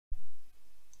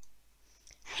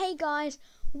Hey guys,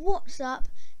 what's up?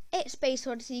 It's Space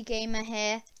Odyssey Gamer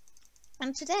here,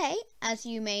 and today, as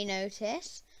you may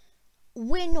notice,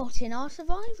 we're not in our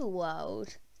survival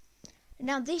world.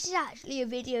 Now this is actually a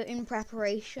video in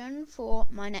preparation for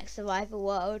my next survival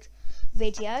world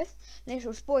video.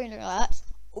 Little spoiler alert,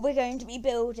 we're going to be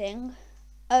building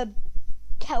a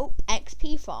Kelp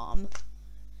XP farm.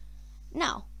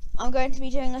 Now, I'm going to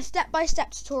be doing a step-by-step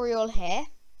tutorial here.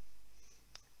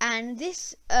 And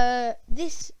this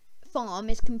farm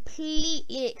is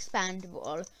completely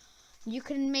expandable. You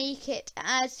can make it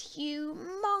as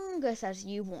humongous as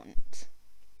you want.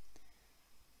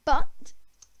 But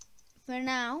for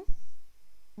now,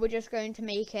 we're just going to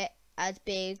make it as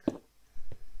big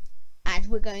as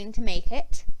we're going to make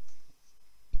it.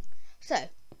 So,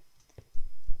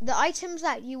 the items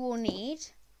that you will need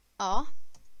are,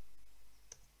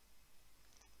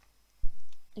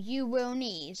 you will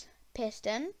need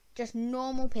piston, just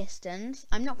normal pistons.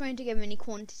 I'm not going to give any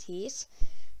quantities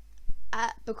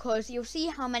because you'll see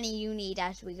how many you need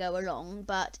as we go along,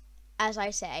 but as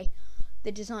I say,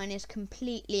 the design is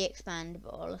completely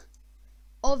expandable.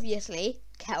 Obviously,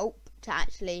 kelp to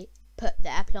actually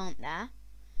plant there.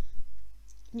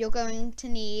 You're going to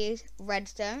need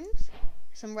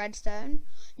some redstone.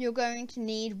 You're going to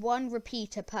need 1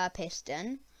 repeater per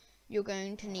piston. You're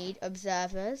going to need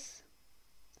observers.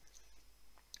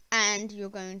 And you're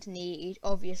going to need,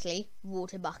 obviously,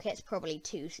 water buckets, probably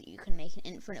 2 so you can make an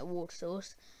infinite water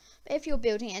source. But if you're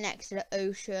building it next to the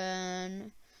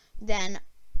ocean, then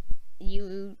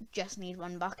you just need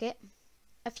 1 bucket.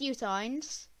 A few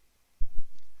signs.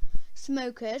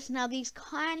 Smokers. Now these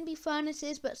can be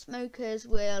furnaces, but smokers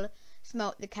will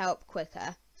smelt the kelp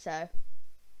quicker, so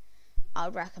I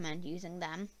would recommend using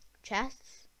them.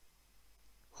 Chests.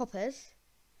 Hoppers.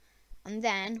 And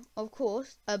then, of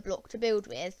course, a block to build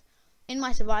with. In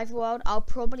my survival world, I'll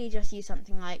probably just use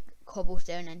something like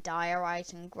cobblestone and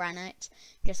diorite and granite,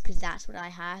 just because that's what I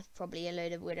have. Probably a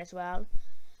load of wood as well.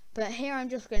 But here I'm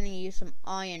just going to use some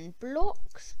iron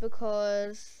blocks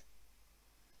because,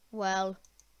 well,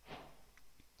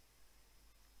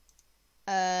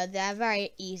 they're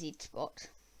very easy to spot.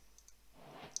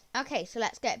 Okay, so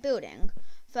let's get building.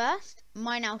 First,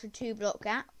 mine out a 2-block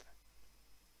gap.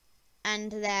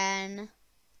 And then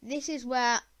this is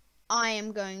where I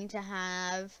am going to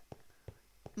have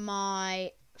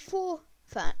my 4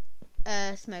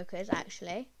 smokers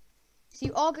actually. So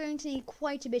you are going to need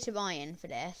quite a bit of iron for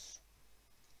this.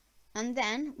 And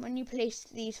then when you place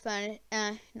these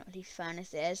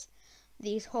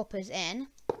these hoppers in,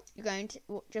 you're going to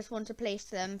just want to place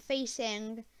them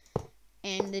facing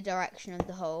in the direction of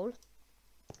the hole.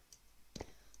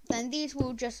 Then these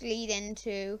will just lead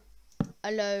into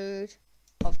a load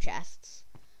of chests.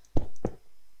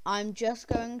 I'm just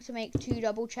going to make 2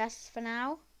 double chests for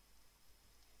now,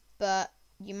 but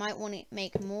you might want to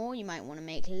make more, you might want to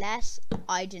make less,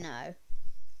 I don't know.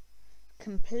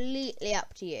 Completely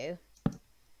up to you.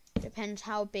 Depends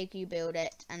how big you build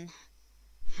it and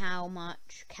how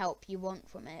much kelp you want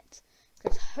from it,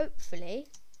 because hopefully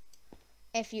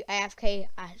if you AFK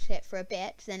at it for a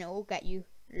bit, then it will get you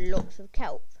lots of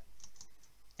kelp.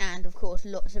 And of course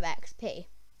lots of XP.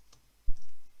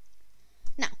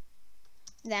 Now,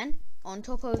 then on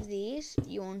top of these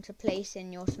you want to place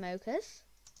in your smokers.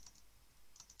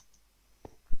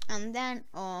 And then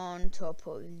on top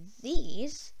of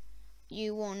these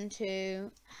you want to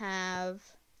have,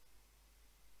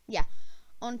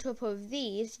 on top of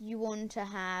these you want to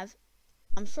have,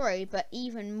 I'm sorry, but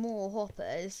even more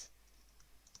hoppers.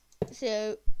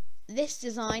 So this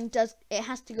design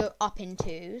has to go up in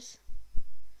 2s.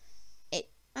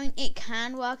 I mean, it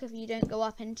can work if you don't go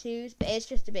up in 2s, but it's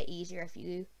just a bit easier if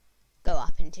you go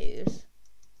up in 2s.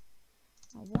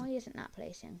 Oh, why isn't that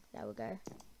placing? There we go.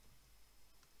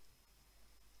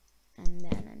 And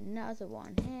then another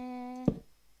one here.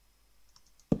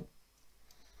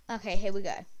 Okay, here we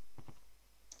go.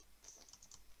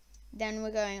 Then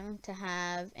we're going to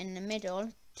have, in the middle,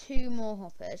 2 more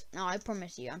hoppers. Now, I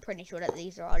promise you, I'm pretty sure that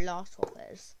these are our last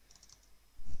hoppers.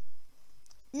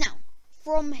 Now,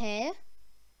 from here,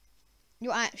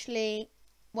 you're actually,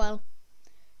 well,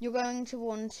 you're going to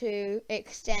want to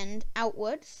extend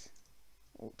outwards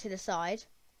to the side.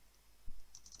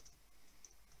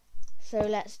 So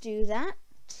let's do that.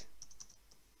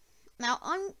 Now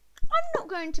I'm not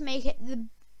going to make it the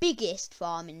biggest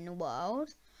farm in the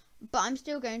world, but I'm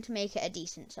still going to make it a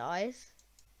decent size.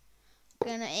 I'm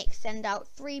going to extend out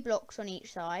 3 blocks on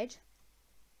each side.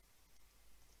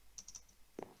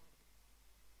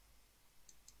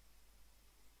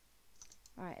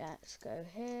 Right, let's go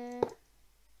here.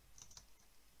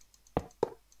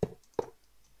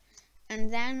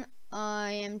 And then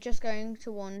I am just going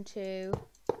to want to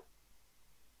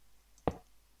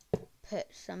put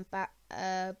some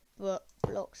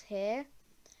blocks here.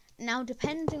 Now,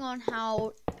 depending on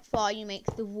how far you make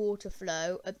the water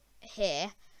flow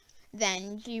here,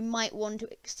 then you might want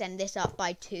to extend this up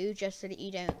by 2, just so that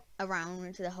you don't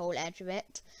around to the whole edge of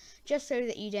it, just so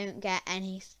that you don't get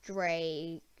any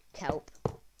stray kelp.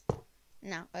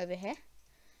 Now, over here,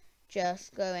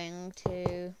 just going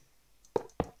to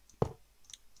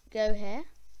go here,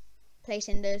 place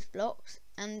in those blocks,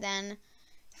 and then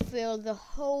fill the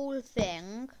whole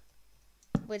thing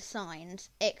with signs,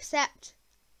 except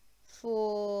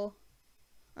for,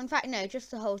 in fact, no,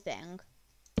 just the whole thing.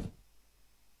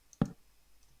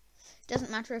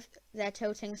 Doesn't matter if they're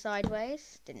tilting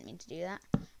sideways. Didn't mean to do that.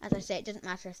 As I say, it doesn't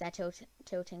matter if they're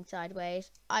tilting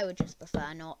sideways. I would just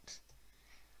prefer not.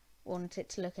 Want it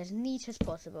to look as neat as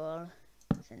possible,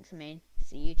 since I mean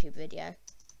it's a YouTube video.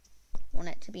 Want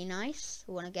it to be nice.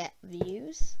 Want to get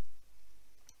views.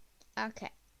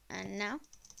 Okay, and now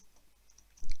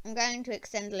I'm going to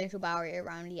extend a little barrier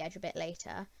around the edge a bit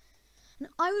later. And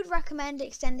I would recommend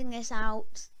extending this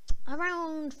out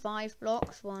around 5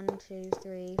 blocks. 1, 2,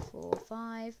 3, 4,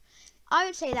 5. I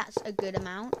would say that's a good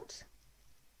amount.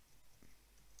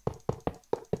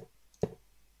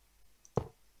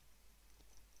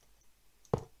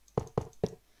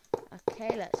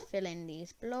 Okay, let's fill in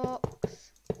these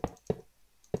blocks.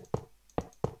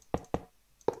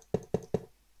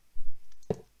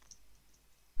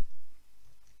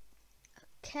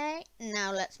 Okay,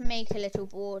 now let's make a little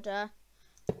border.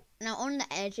 Now on the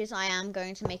edges I am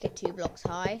going to make it 2 blocks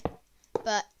high,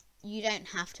 but you don't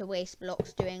have to waste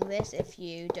blocks doing this if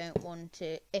you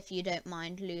don't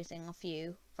mind losing a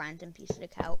few random pieces of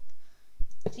kelp.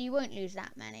 So you won't lose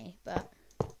that many, but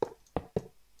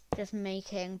just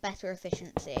making better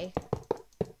efficiency.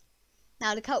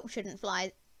 Now the kelp shouldn't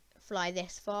fly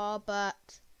this far,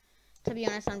 but to be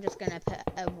honest, I'm just going to put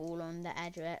a wall on the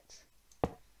edge of it.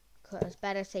 Because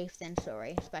better safe than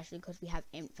sorry, especially because we have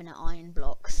infinite iron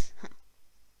blocks.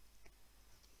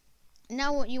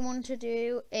 Now what you want to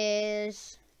do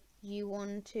is you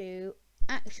want to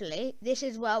actually, this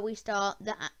is where we start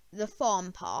the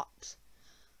farm part.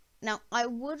 Now I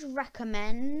would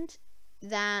recommend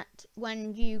that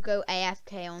when you go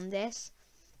AFK on this,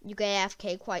 you go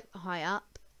AFK quite high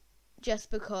up, just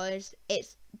because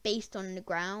it's based on the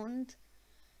ground,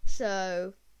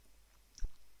 so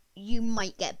you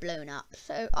might get blown up.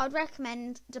 So I'd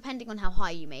recommend, depending on how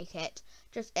high you make it,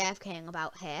 just AFKing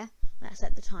about here. Let's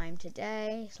set the time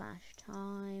today,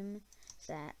 /time,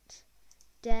 set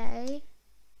day.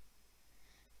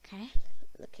 Okay,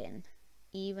 looking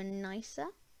even nicer.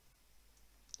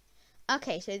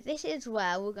 Okay, so this is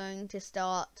where we're going to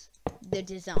start the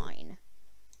design.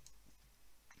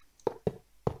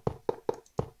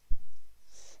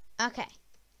 Okay,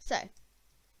 so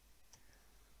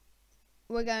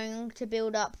we're going to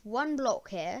build up 1 block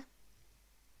here,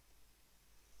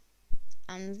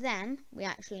 and then we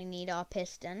actually need our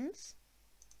pistons.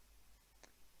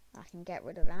 I can get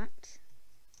rid of that.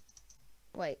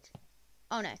 Wait,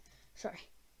 oh no, sorry,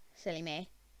 silly me.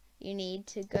 You need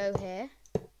to go here.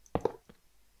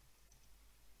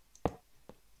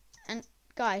 And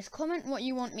guys, comment what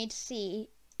you want me to see,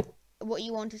 what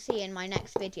you want to see in my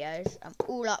next videos. I'm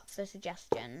all up for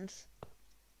suggestions.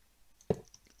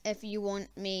 If you want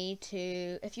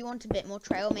a bit more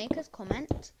trail makers,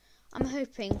 comment. I'm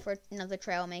hoping for another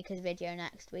trail makers video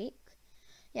next week.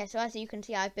 Yeah, so as you can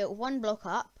see, I've built 1 block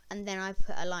up, and then I've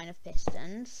put a line of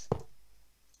pistons.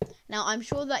 Now, I'm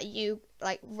sure that you,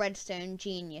 like redstone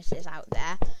geniuses out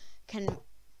there,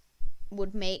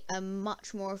 would make a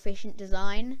much more efficient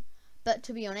design. But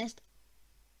to be honest,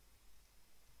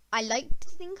 I like to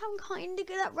think I'm kind of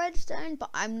good at redstone, but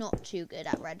I'm not too good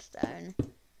at redstone.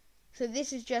 So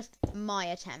this is just my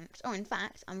attempt. Oh, in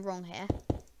fact, I'm wrong here.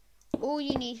 All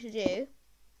you need to do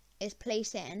is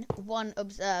place in 1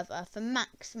 observer for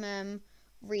maximum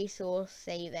resource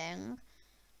saving.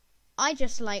 I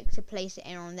just like to place it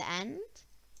in on the end.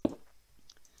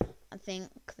 I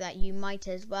think that you might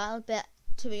as well, but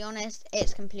to be honest,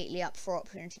 it's completely up for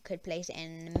options. You could place it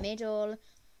in the middle.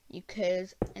 You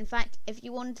could, in fact, if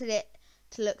you wanted it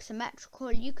to look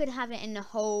symmetrical, you could have it in the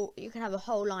whole, you could have a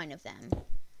whole line of them.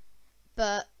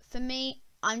 But for me,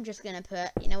 I'm just going to put,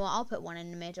 you know what, I'll put 1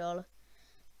 in the middle.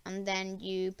 And then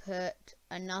you put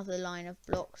another line of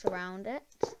blocks around it.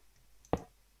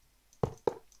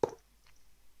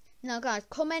 Now guys,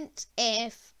 comment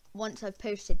if, once I've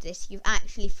posted this, you've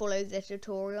actually followed the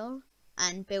tutorial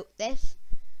and built this.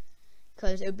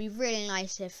 Because it would be really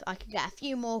nice if I could get a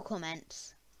few more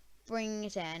comments. Bring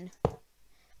it in.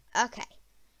 Okay,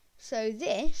 so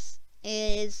this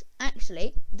is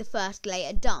actually the first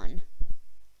layer done.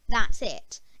 That's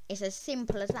it. It's as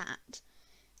simple as that.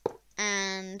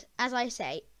 And as I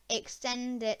say,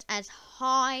 extend it as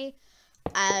high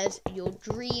as your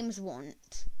dreams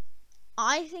want.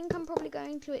 I think I'm probably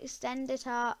going to extend it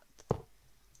up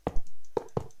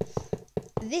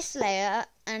this layer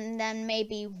and then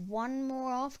maybe one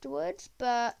more afterwards,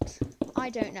 but I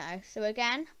don't know. So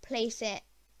again, place it.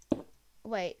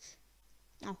 Wait.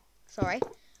 Oh, sorry.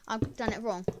 I've done it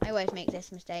wrong. I always make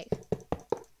this mistake.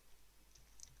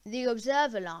 The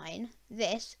observer line,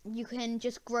 this, you can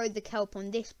just grow the kelp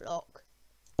on this block.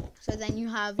 So then you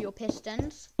have your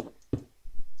pistons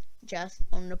just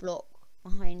on the block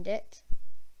behind it.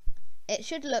 It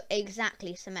should look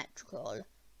exactly symmetrical,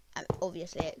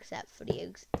 obviously, except for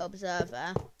the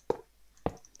observer.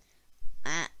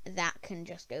 That can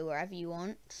just go wherever you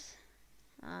want.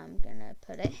 I'm gonna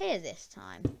put it here this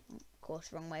time. Of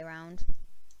course, wrong way around.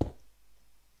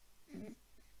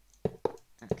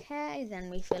 Okay, then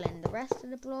we fill in the rest of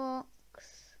the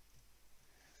blocks.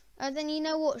 Then you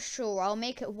know what? Sure, I'll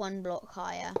make it one block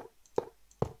higher.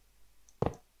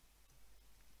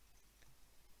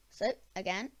 So,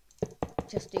 again,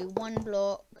 just do one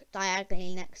block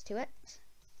diagonally next to it.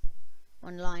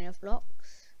 One line of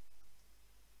blocks.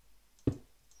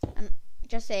 And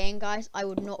just saying, guys, I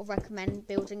would not recommend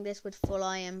building this with full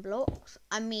iron blocks.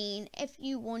 I mean, if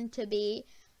you want to be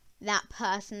that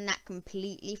person that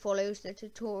completely follows the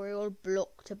tutorial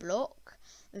block to block,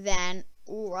 then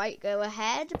alright, go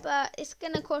ahead, but it's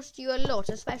going to cost you a lot,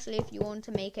 especially if you want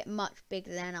to make it much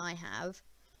bigger than I have.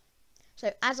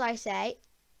 So as I say,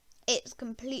 it's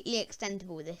completely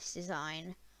extendable, this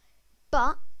design,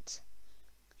 but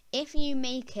if you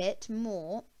make it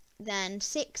more than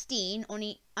 16 on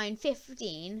each,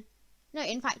 15, no,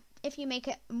 in fact, if you make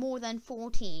it more than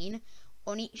 14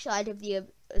 on each side of the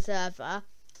observer,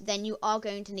 then you are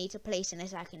going to need to place in a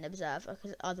second observer,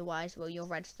 because otherwise, well, your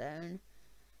redstone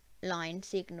line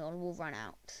signal will run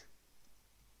out.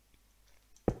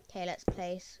 Okay, let's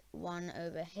place one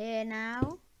over here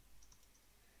now.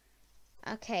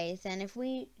 Okay, then if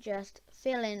we just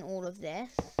fill in all of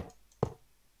this.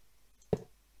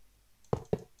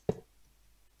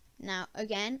 Now,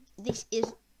 again, this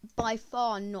is by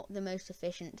far not the most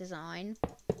efficient design.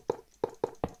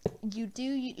 You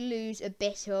do lose a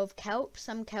bit of kelp.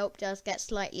 Some kelp does get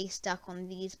slightly stuck on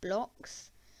these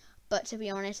blocks. But to be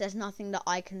honest, there's nothing that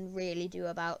I can really do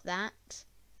about that.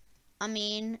 I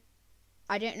mean,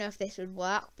 I don't know if this would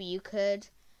work, but you could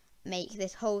make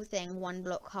this whole thing one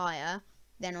block higher.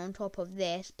 Then on top of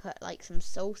this, put like some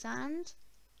soul sand.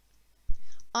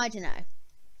 I don't know.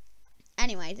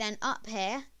 Anyway, then up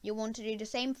here, you want to do the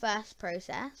same first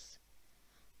process.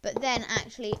 But then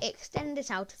actually extend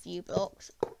it out a few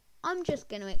blocks. I'm just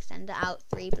going to extend it out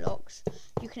 3 blocks.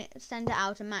 You can extend it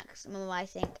out a maximum of, I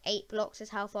think, 8 blocks is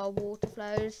how far water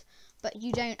flows. But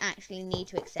you don't actually need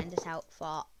to extend it out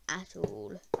far at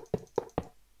all.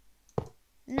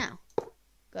 Now,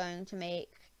 going to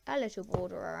make a little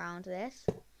border around this.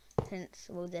 Since,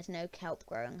 well, there's no kelp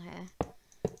growing here.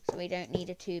 So we don't need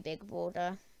a too big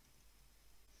border.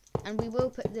 And we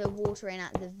will put the water in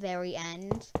at the very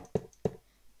end.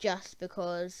 Just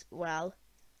because, well,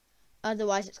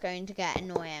 otherwise it's going to get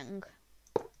annoying.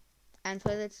 And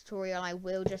for the tutorial I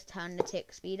will just turn the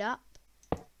tick speed up.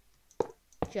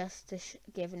 Just to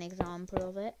give an example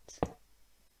of it.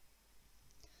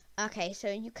 Okay, so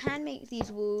you can make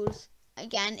these walls.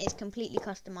 Again, it's completely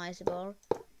customizable.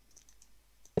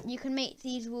 You can make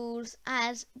these walls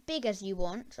as big as you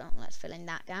want. So let's fill in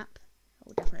that gap.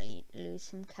 We'll definitely lose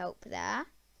some kelp there.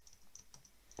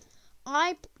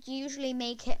 I usually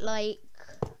make it like,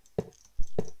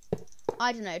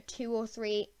 I don't know, 2 or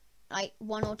 3, like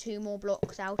 1 or 2 more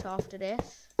blocks out after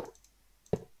this.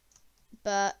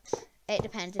 But it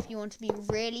depends. If you want to be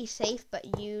really safe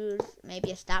but use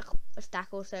maybe a stack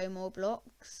or so more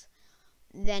blocks,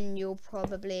 then you'll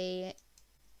probably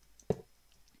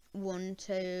want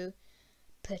to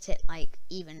put it like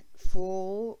even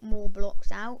 4 more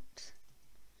blocks out.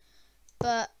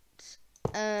 But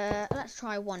let's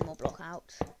try 1 more block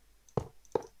out.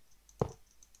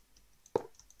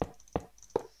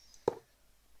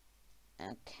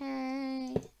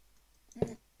 Okay.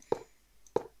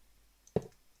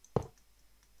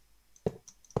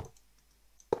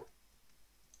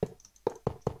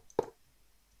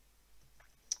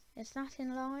 Is that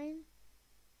in line?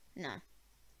 No.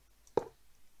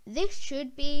 This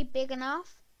should be big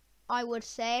enough, I would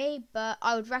say, but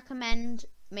I would recommend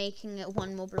making it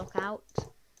 1 more block out.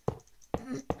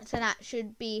 So that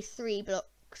should be 3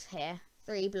 blocks here.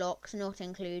 3 blocks, not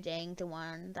including the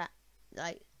one that,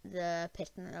 like, the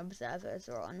piston observers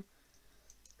are on.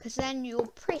 because then you're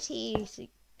pretty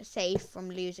safe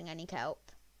from losing any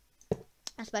kelp,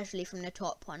 especially from the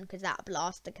top one, because that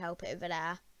blasts the kelp over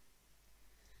there.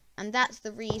 And that's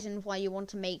the reason why you want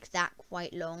to make that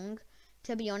quite long.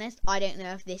 To be honest, I don't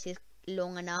know if this is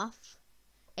long enough.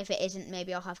 If it isn't,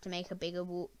 maybe I'll have to make a bigger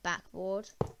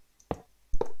backboard.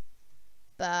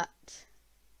 But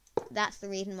that's the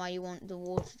reason why you want the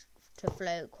water to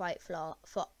flow quite far.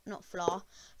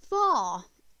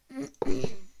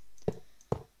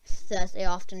 Thursday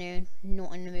afternoon,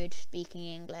 not in the mood for speaking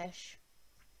English.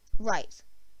 Right,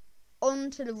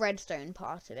 on to the redstone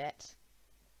part of it.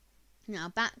 Now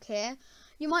back here,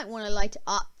 you might want to light it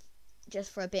up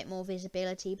just for a bit more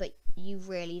visibility, but you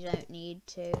really don't need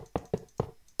to.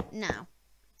 Now,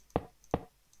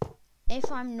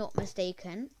 if I'm not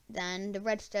mistaken, then the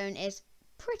redstone is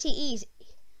pretty easy.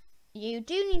 You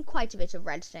do need quite a bit of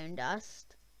redstone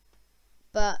dust,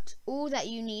 but all that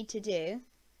you need to do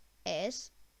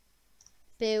is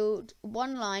build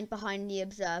one line behind the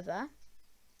observer,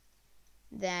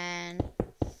 then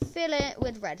fill it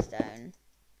with redstone.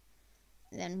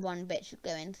 Then one bit should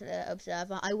go into the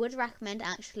observer. I would recommend,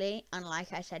 actually,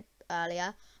 unlike I said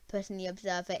earlier, putting the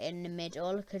observer in the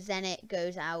middle, because then it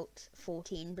goes out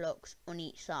 14 blocks on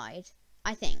each side,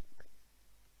 I think.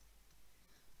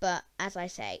 But as I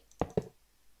say,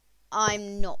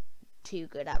 I'm not too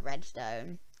good at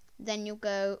redstone. Then you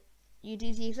do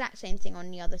the exact same thing on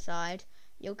the other side.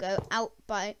 You'll go out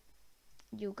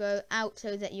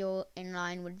so that you're in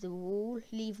line with the wall.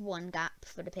 Leave one gap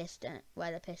for the piston,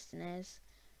 where the piston is.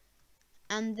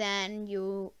 And then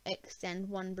you'll extend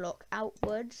one block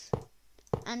outwards.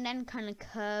 And then kind of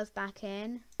curve back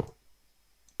in.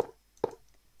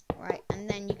 Right, and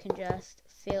then you can just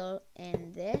fill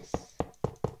in this.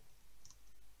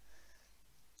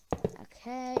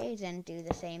 Okay, then do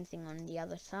the same thing on the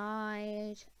other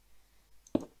side.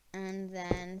 And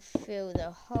then fill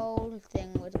the whole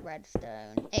thing with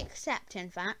redstone. Except, in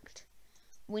fact,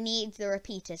 we need the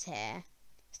repeaters here.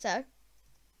 So,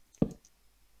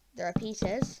 the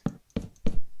repeaters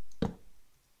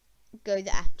go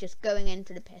there, just going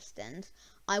into the pistons.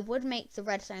 I would make the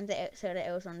redstone so that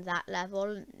it was on that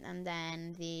level, and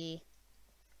then the,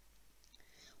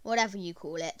 whatever you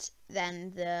call it,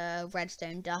 then the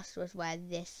redstone dust was where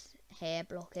this here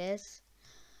block is.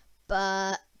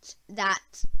 But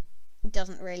that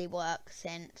doesn't really work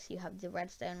since you have the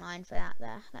redstone line for that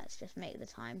there. Let's just make the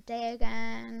time day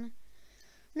again.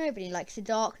 Nobody likes the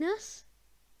darkness.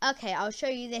 Okay, I'll show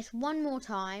you this one more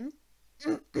time.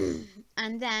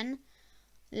 and then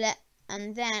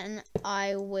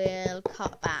I will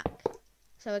cut back.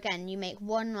 So again, you make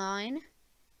one line,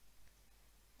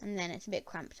 and then it's a bit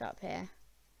cramped up here.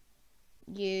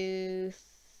 You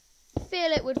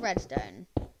fill it with redstone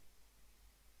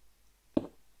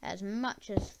as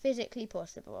much as physically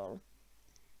possible.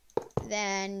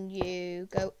 Then you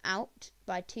go out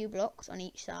by 2 blocks on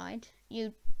each side.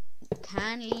 You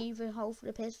can leave a hole for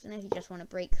the piston if you just want to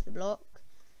break the block,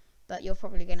 but you're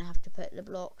probably going to have to put the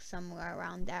block somewhere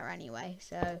around there anyway,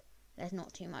 so there's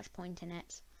not too much point in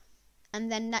it.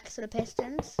 And then next to the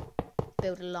pistons,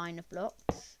 build a line of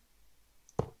blocks.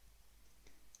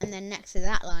 And then next to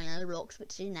that line of blocks,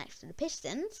 which is next to the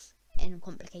pistons, in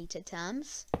complicated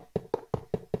terms,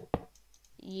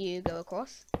 you go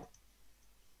across.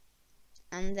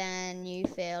 And then you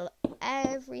fill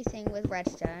everything with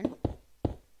redstone,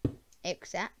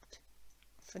 except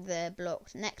for the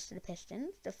blocks next to the pistons,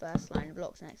 the first line of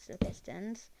blocks next to the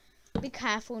pistons. Be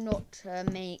careful not to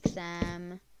make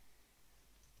them,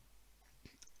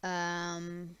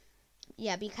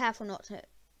 be careful not to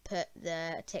put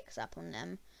the ticks up on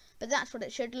them. But that's what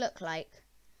it should look like.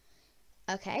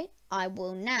 Okay, I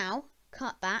will now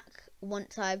cut back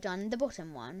once I've done the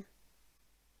bottom one.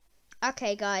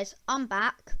 Okay guys, I'm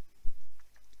back.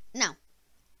 Now,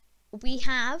 we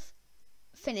have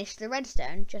finished the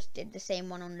redstone, just did the same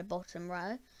one on the bottom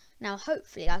row. Now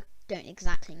hopefully, I don't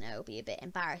exactly know, it'll be a bit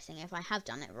embarrassing if I have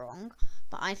done it wrong,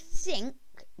 but I think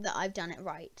that I've done it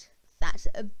right. That's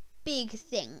a big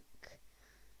think.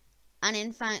 And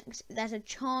in fact, there's a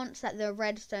chance that the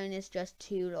redstone is just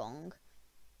too long.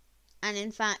 And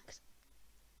in fact,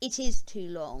 it is too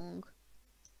long.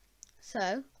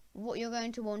 So, what you're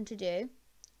going to want to do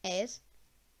is,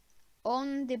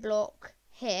 on the block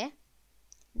here,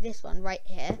 this one right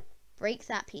here, break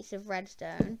that piece of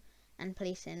redstone and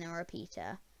place in a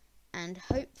repeater. And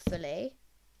hopefully,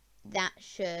 that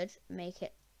should make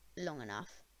it long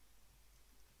enough.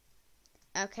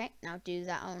 Okay, now do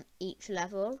that on each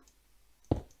level.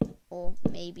 Or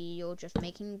maybe you're just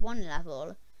making one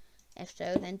level. If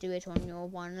so, then do it on your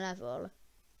one level.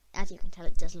 As you can tell,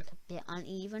 it does look a bit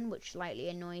uneven, which slightly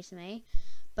annoys me.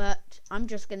 but I'm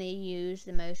just going to use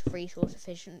the most resource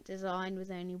efficient design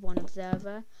with only one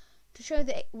observer to show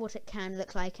that what it can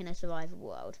look like in a survival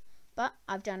world. But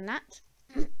I've done that.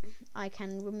 I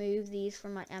can remove these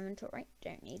from my inventory.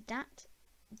 Don't need that.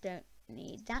 Don't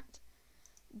need that.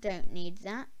 Don't need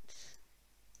that.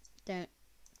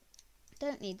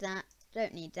 Don't need that.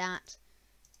 Don't need that.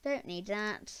 Don't need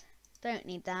that. Don't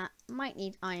need that. Might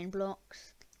need iron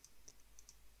blocks.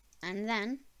 And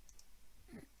then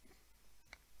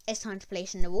it's time to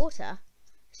place in the water.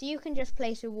 So you can just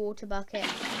place a water bucket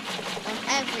on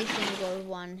every single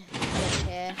one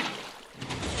here.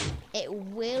 It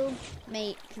will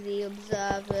make the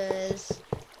observers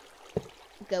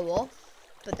go off,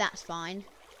 but that's fine.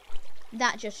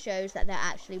 That just shows that they're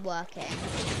actually working.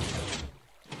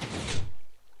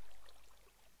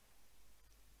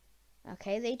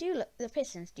 Okay, they do look, the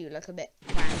pistons do look a bit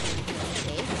random,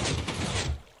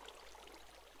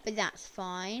 but that's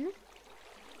fine.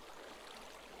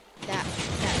 That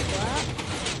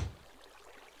worked.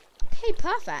 Okay,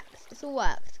 perfect. It's all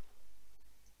worked.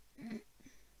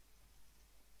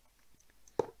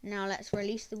 Now let's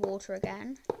release the water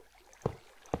again.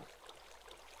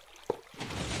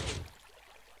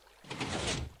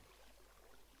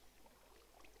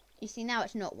 You see, now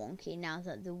it's not wonky now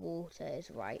that the water is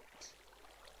right.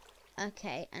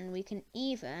 Okay, and we can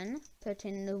even put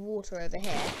in the water over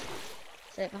here.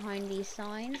 So behind these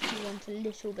signs, you want a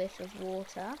little bit of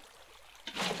water.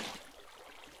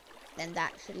 Then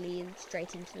that should lead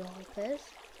straight into the hoppers.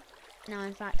 Now,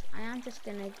 in fact, I am just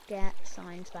going to get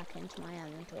signs back into my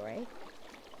inventory.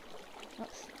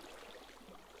 Oops.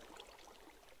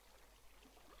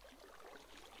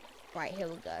 Right, here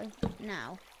we go.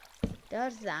 Now,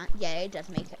 does that? Yeah, it does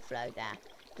make it flow there.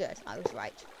 Good, I was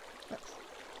right. Oops.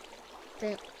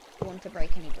 Don't want to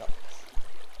break any blocks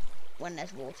when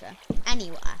there's water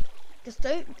anywhere. Just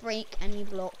don't break any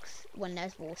blocks when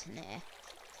there's water near.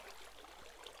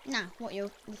 Now,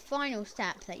 the final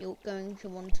step that you're going to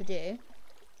want to do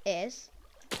is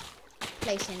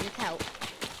place in the kelp.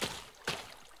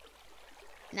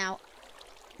 Now,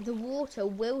 the water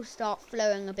will start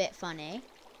flowing a bit funny,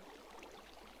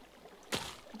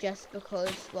 just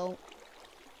because, well,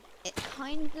 it's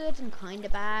kind of good and kind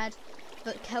of bad,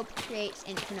 but kelp creates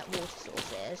infinite water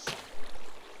sources.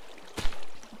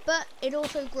 But it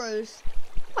also grows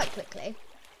quite quickly.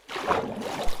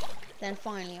 Then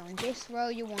finally on this row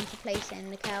you want to place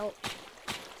in the kelp.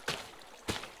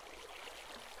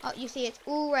 Oh, you see it's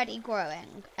already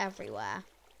growing everywhere.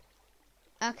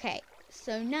 Okay,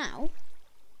 so now,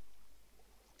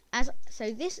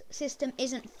 so this system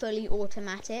isn't fully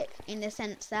automatic in the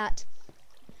sense that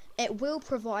it will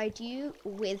provide you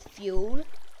with fuel,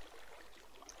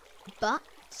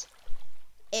 but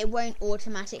it won't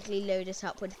automatically load it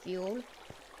up with fuel.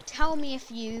 Tell me if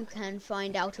you can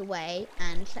find out a way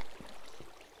and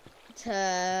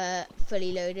to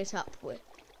fully load it up with,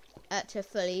 to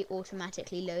fully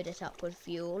automatically load it up with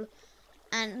fuel.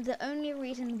 And the only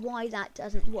reason why that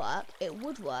doesn't work, it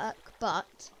would work,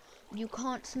 but you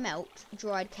can't smelt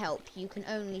dried kelp. You can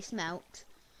only smelt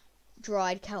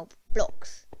dried kelp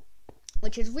blocks,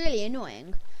 which is really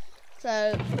annoying.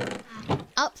 So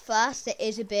up first it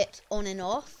is a bit on and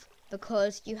off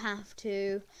because you have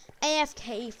to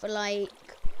AFK for like,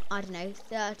 I don't know,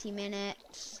 30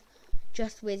 minutes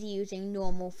just with using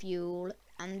normal fuel,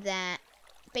 and then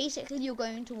basically you're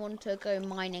going to want to go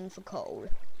mining for coal,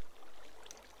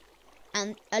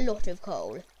 and a lot of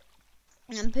coal,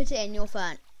 and put it in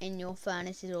your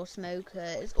furnaces or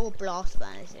smokers or blast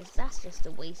furnaces. That's just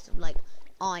a waste of like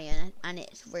iron, and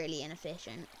it's really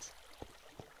inefficient.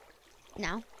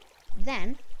 Now,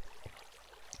 then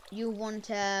you want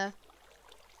to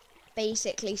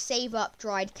basically save up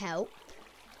dried kelp.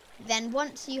 Then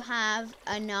once you have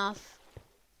enough,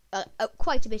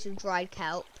 quite a bit of dried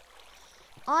kelp,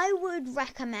 I would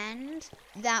recommend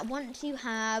that once you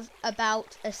have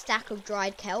about a stack of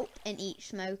dried kelp in each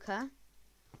smoker,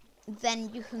 then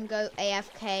you can go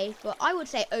AFK for, I would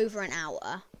say, over an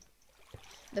hour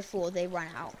before they run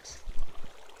out.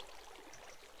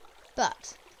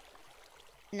 But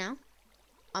now,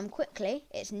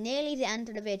 it's nearly the end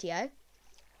of the video,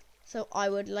 so I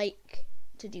would like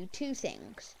to do two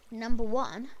things. Number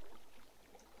one,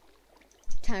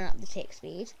 turn up the tick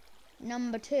speed.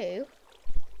 Number two,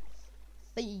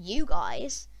 for you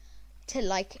guys to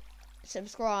like,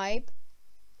 subscribe,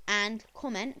 and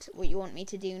comment what you want me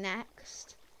to do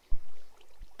next.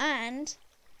 And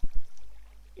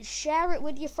share it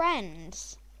with your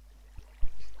friends.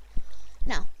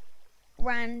 Now,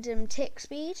 random tick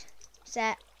speed,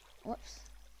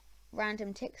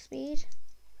 random tick speed.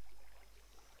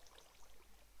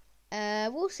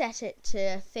 We'll set it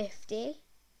to 50.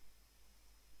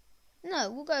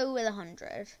 No, we'll go with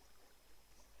 100.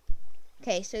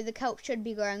 Okay, so the kelp should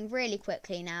be growing really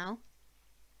quickly now.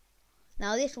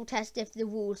 Now this will test if the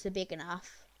walls are big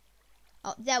enough.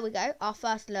 Oh, there we go, our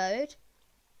first load.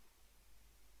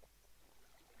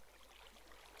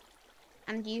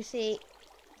 And you see,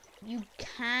 you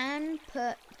can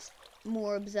put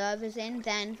more observers in.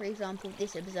 Then, for example,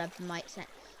 this observer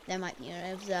there might be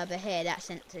an observer here that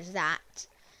senses that.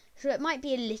 So it might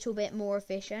be a little bit more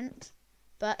efficient.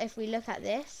 But if we look at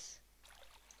this,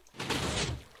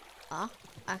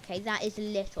 okay, that is a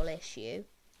little issue.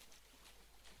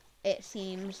 It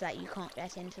seems that you can't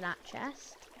get into that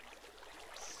chest.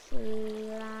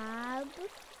 Slab.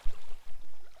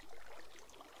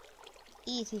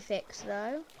 Easy fix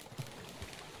though.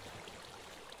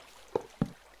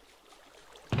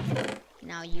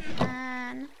 Now you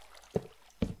can.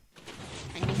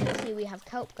 And you can see we have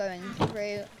kelp going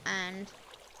through, and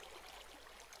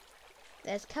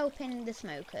there's kelp in the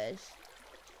smokers.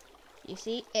 You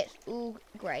see, it's all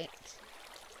great.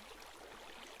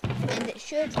 And it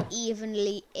should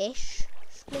evenly-ish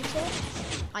split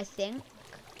it, I think.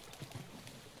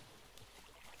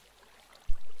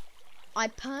 I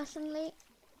personally...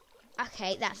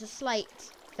 Okay, that's a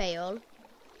slight fail.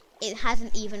 It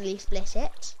hasn't evenly split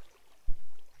it.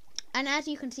 And as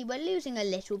you can see, we're losing a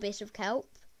little bit of kelp.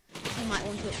 You might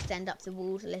want to extend up the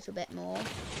walls a little bit more.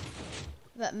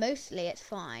 But mostly it's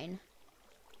fine.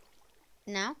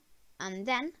 Now, and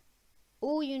then,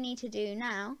 all you need to do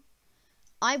now,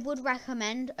 I would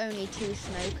recommend only 2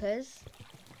 smokers.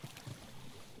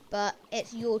 But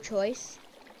it's your choice.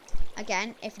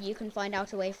 Again, if you can find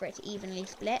out a way for it to evenly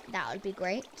split, that would be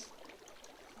great.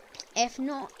 If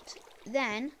not,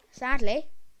 then, sadly,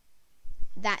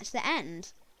 that's the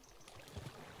end.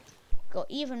 Got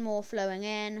even more flowing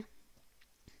in.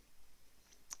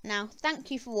 Now, thank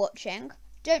you for watching.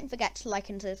 Don't forget to like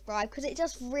and subscribe, because it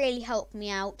just really helps me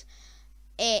out.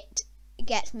 It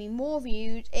gets me more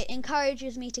views, it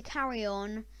encourages me to carry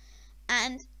on,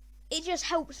 and it just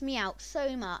helps me out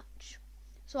so much.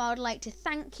 So I would like to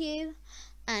thank you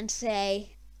and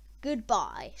say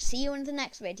goodbye. See you in the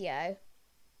next video.